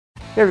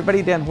Hey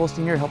everybody, Dan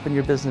Holstein here, helping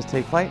your business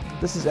take flight.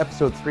 This is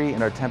episode 3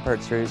 in our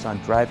 10-part series on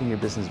driving your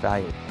business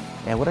value.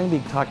 And what I'm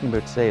going to be talking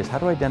about today is how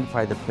to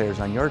identify the players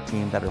on your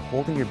team that are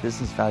holding your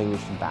business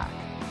valuation back.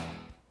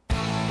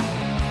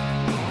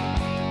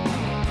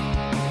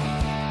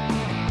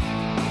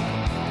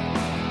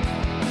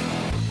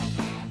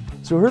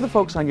 So who are the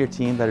folks on your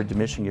team that are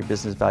diminishing your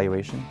business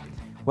valuation?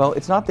 Well,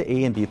 it's not the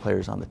A and B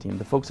players on the team,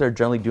 the folks that are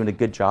generally doing a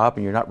good job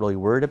and you're not really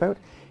worried about.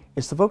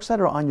 It's the folks that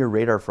are on your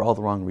radar for all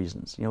the wrong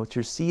reasons. It's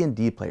your C and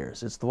D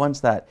players. It's the ones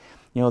that,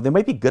 they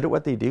might be good at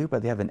what they do,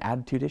 but they have an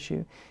attitude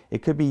issue.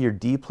 It could be your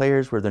D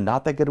players where they're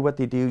not that good at what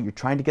they do. You're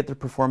trying to get their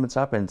performance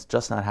up and it's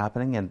just not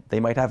happening, and they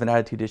might have an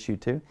attitude issue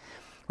too.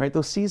 Right?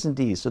 Those C's and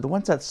D's, so the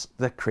ones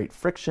that create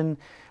friction,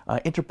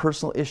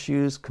 interpersonal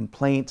issues,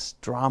 complaints,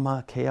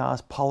 drama,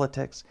 chaos,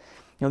 politics.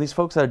 These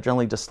folks that are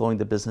generally just slowing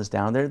the business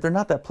down, they're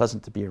not that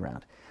pleasant to be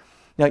around.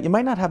 Now, you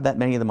might not have that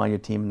many of them on your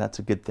team, and that's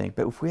a good thing,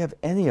 but if we have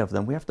any of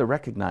them, we have to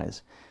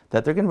recognize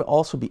that they're going to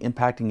also be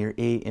impacting your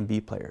A and B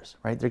players,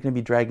 right? They're going to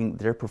be dragging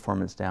their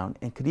performance down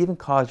and could even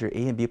cause your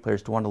A and B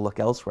players to want to look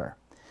elsewhere.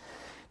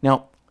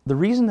 Now, the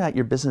reason that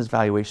your business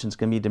valuation is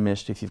going to be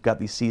diminished if you've got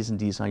these C's and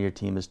D's on your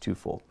team is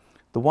twofold.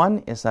 The one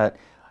is that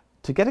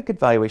to get a good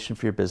valuation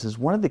for your business,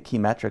 one of the key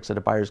metrics that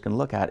a buyer is going to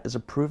look at is a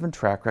proven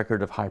track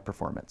record of high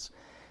performance.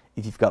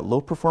 If you've got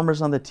low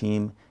performers on the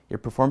team, your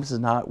performance is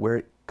not where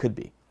it could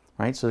be.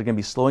 Right? So they're going to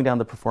be slowing down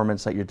the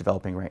performance that you're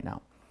developing right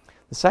now.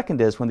 The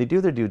second is when they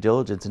do their due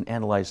diligence and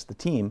analyze the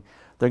team,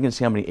 they're going to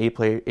see how many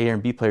A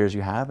and B players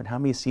you have and how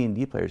many C and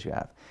D players you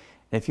have.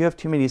 And if you have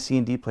too many C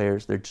and D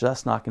players, they're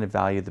just not going to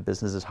value the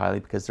business as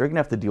highly because they're going to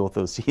have to deal with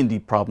those C and D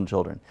problem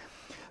children.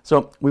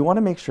 So we want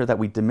to make sure that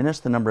we diminish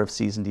the number of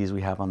C's and D's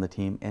we have on the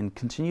team and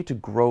continue to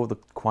grow the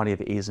quantity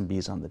of A's and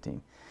B's on the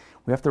team.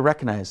 We have to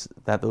recognize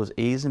that those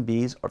A's and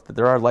B's,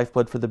 they're our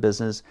lifeblood for the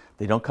business.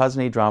 They don't cause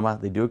any drama.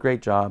 They do a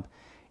great job.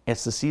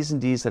 It's the C's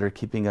and D's that are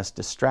keeping us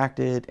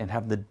distracted and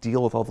having to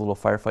deal with all the little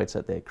firefights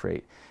that they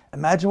create.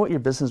 Imagine what your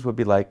business would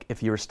be like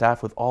if you were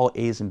staffed with all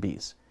A's and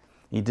B's.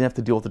 You didn't have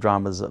to deal with the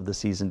dramas of the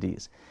C's and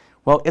D's.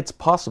 Well, it's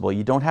possible.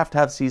 You don't have to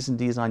have C's and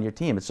D's on your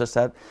team. It's just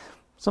that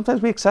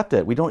sometimes we accept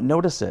it. We don't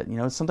notice it.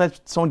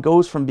 Sometimes someone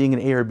goes from being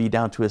an A or B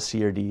down to a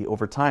C or D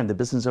over time. The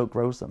business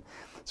outgrows them.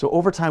 So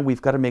over time,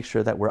 we've got to make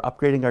sure that we're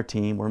upgrading our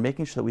team. We're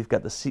making sure that we've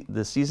got the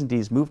C's and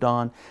D's moved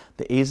on.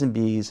 The A's and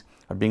B's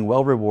are being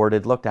well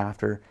rewarded, looked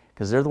after,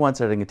 because they're the ones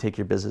that are going to take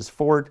your business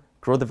forward,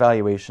 grow the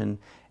valuation,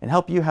 and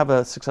help you have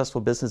a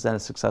successful business and a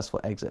successful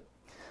exit.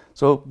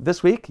 So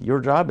this week, your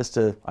job is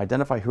to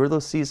identify who are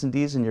those C's and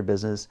D's in your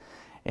business.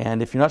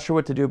 And if you're not sure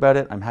what to do about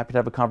it, I'm happy to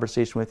have a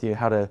conversation with you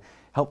how to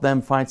help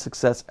them find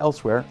success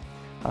elsewhere.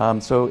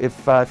 So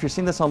if you're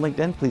seeing this on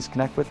LinkedIn, please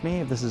connect with me.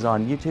 If this is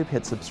on YouTube,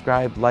 hit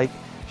subscribe, like,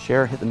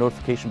 share, hit the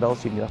notification bell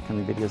so you can get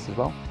upcoming videos as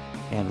well.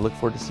 And I look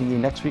forward to seeing you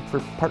next week for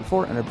part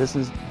 4 in our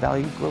Business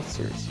Value Growth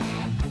Series.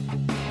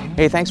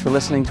 Hey, thanks for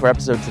listening to our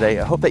episode today.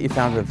 I hope that you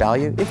found it of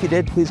value. If you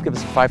did, please give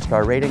us a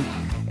 5-star rating.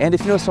 And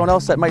if you know someone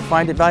else that might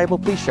find it valuable,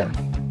 please share.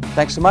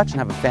 Thanks so much and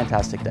have a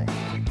fantastic day.